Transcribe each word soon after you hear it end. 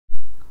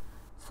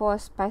for a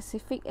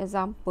specific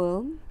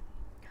example,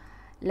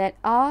 let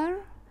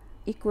r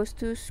equals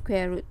to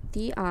square root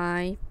ti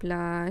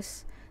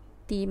plus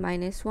t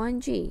minus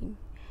 1j.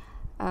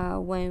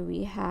 When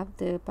we have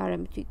the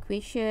parametric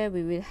equation,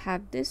 we will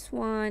have this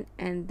one,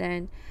 and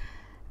then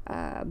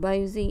by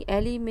using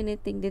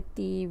eliminating the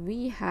t,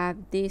 we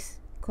have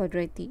this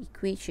quadratic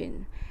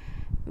equation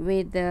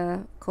with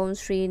the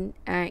constraint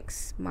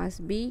x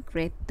must be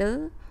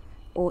greater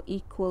or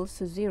equals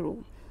to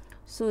 0.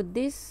 So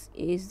this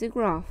is the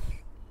graph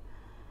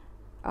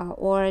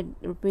or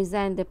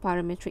represent the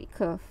parametric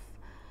curve.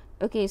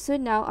 Okay, so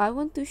now I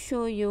want to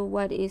show you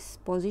what is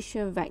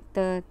position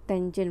vector,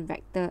 tangent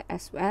vector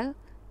as well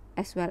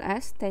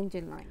as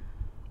tangent line.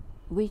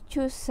 We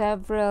choose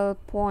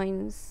several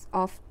points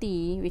of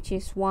t, which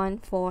is 1,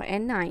 4,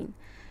 and 9.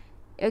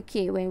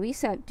 Okay, when we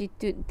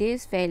substitute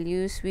these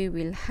values, we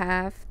will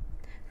have,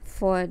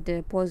 for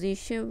the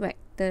position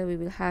vector, we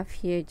will have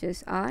here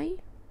just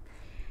I,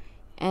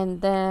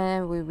 and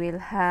then we will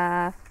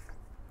have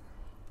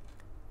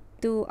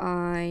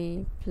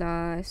 2i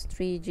plus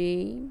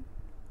 3j,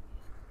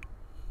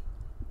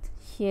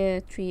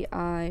 here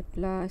 3i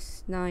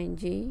plus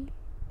 9j,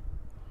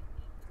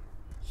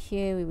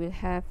 here we will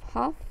have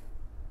half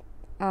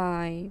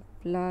I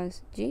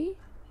plus j,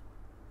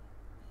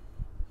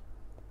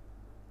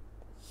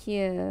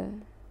 here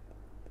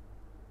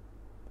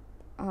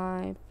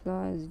I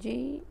plus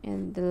j,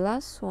 and the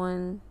last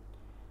one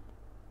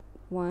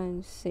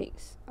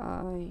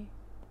 6i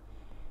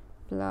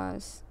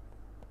plus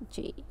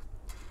j.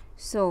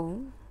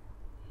 So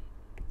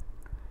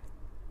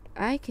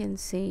I can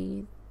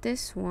say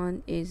this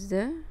one is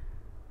the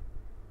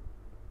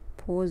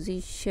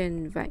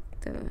position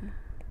vector,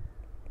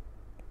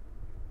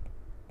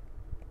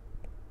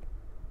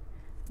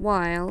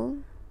 while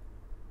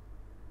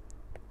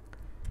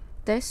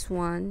this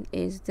one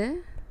is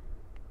the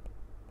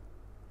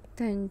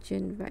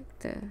tangent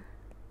vector.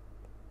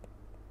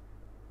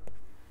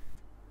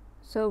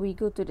 So we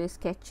go to the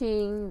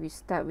sketching. We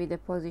start with the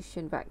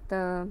position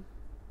vector.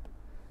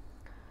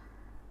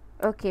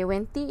 Okay,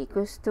 when t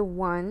equals to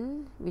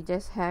 1, we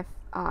just have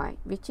I,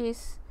 which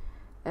is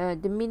the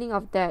meaning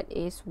of that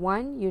is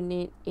 1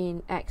 unit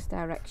in x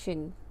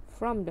direction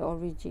from the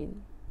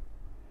origin,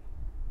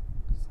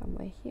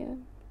 somewhere here.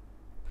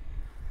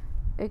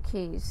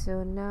 Okay,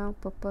 so now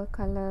purple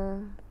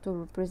color to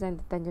represent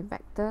the tangent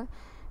vector.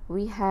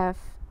 We have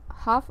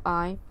half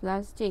I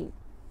plus j.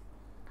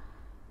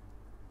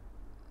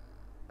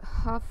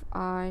 Half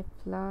I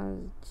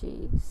plus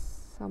j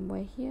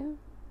somewhere here.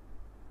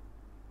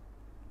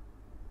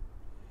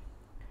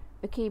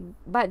 Okay,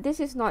 but this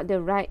is not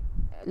the right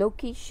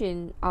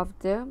location of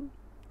the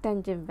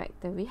tangent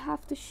vector. We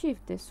have to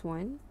shift this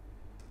one.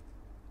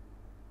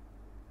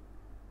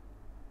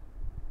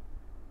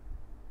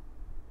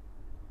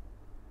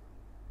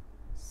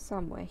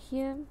 Somewhere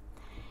here,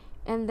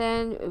 and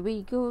then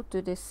we go to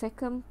the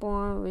second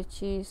point,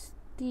 which is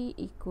t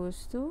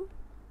equals to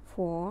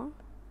 4.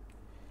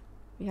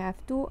 We have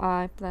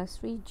 2i plus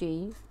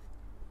 3j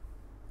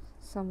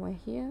somewhere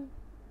here,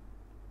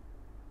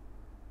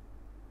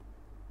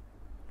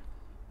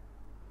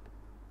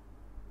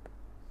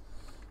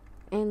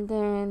 and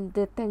then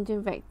the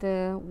tangent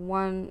vector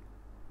 1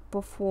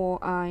 per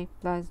 4i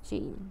plus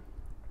j.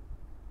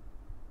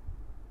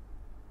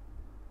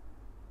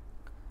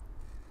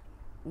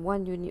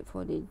 One unit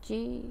for the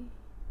j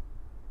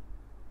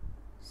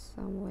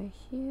somewhere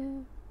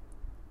here,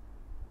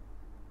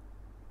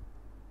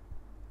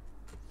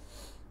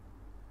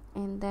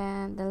 and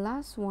then the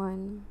last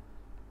one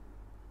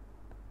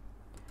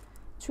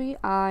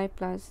 3i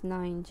plus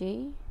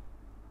 9j,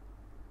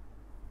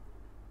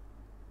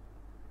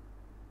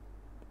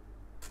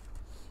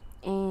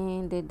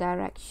 and the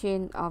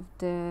direction of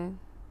the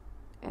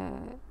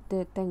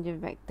tangent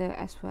vector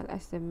as well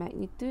as the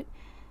magnitude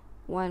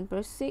 1 per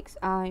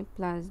 6i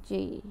plus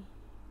j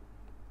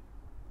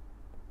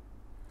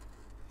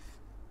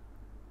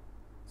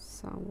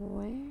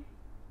somewhere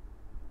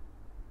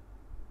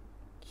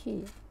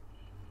here.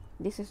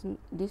 This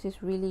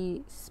is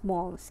really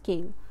small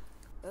scale.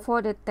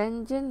 For the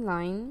tangent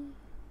line,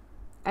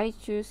 I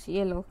choose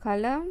yellow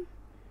color.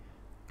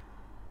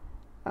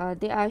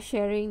 They are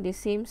sharing the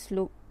same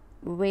slope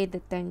with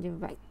the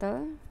tangent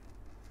vector.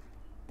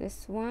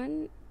 This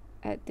one,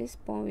 at this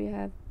point we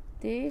have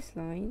this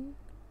line.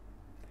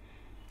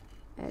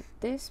 At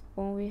this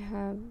point we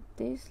have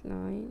this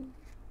line.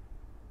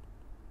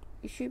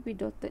 It should be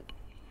dotted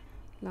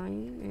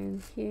line,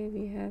 and here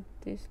we have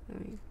this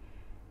line.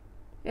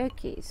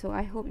 Okay, so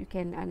I hope you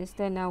can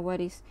understand now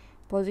what is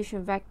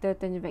position vector,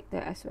 tangent vector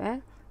as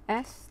well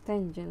as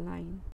tangent line.